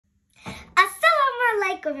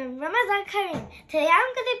Alaikum and Ramadan Kareem. Today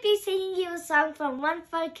I'm going to be singing you a song from One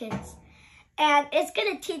for Kids. And it's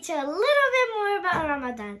going to teach you a little bit more about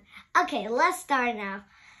Ramadan. Okay, let's start now.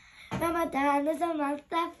 Ramadan is a month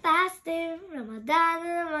of fasting. Ramadan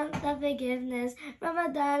is a month of forgiveness.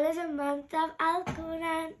 Ramadan is a month of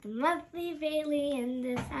Al-Quran, the monthly daily in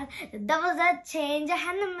this house. The devil's a change,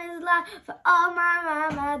 Jahannam is law for all my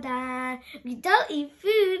Ramadan. We don't eat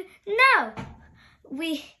food, no.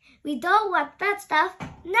 We don't want that stuff,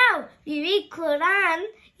 no. We read Quran,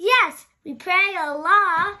 yes. We pray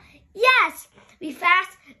Allah, yes. We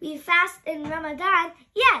fast in Ramadan,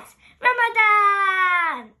 yes.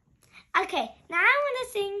 Ramadan! Okay, now I want to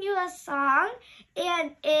sing you a song,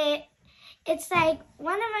 and it's like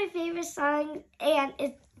one of my favorite songs, and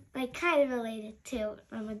it's like kind of related to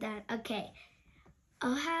Ramadan. Okay.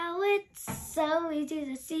 Oh, how it's so easy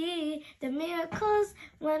to see the miracles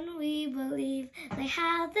when we believe, like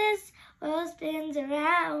how this world spins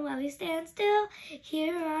around while we stand still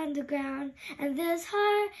here on the ground. And this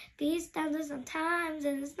heart beats down to sometimes,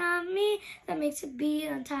 and it's not me that makes it beat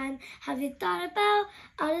on time. Have you thought about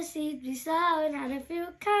all the seeds we sow and how the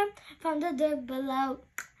fruit come from the dirt below?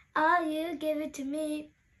 Oh, you give it to me.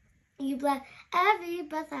 You bless every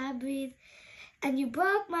breath I breathe. And you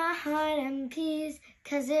broke my heart in peace,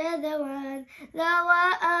 'cause you're the one,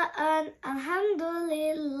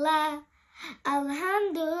 Alhamdulillah,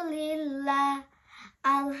 Alhamdulillah,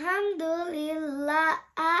 Alhamdulillah,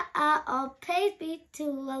 all praise be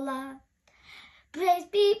to Allah. Praise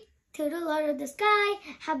be to the Lord of the sky,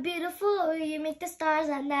 how beautiful you make the stars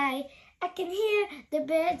at night. I can hear the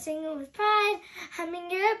birds singing with pride,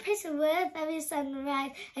 humming your praise with every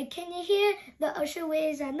sunrise. And can you hear the ocean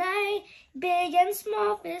waves at night, big and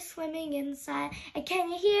small fish swimming inside? And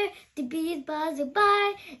can you hear the bees buzzing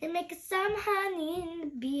by and making some honey in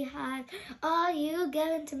the beehive? All you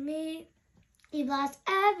given to me, you lost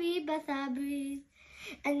every breath I breathe.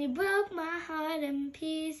 And you broke my heart in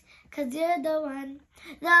peace, 'cause you're the one,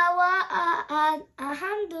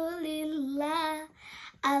 Alhamdulillah,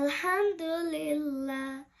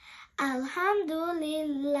 Alhamdulillah,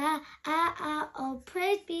 Alhamdulillah, all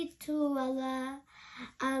praise be to Allah.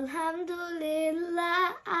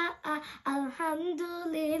 Alhamdulillah,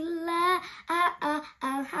 Alhamdulillah,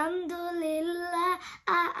 Alhamdulillah,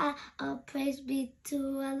 all praise be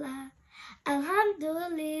to Allah.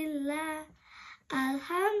 Alhamdulillah,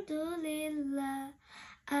 Alhamdulillah,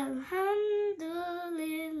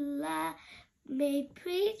 Alhamdulillah, may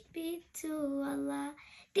praise be to Allah.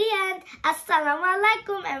 The end. Assalamu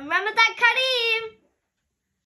alaikum and Ramadan Kareem.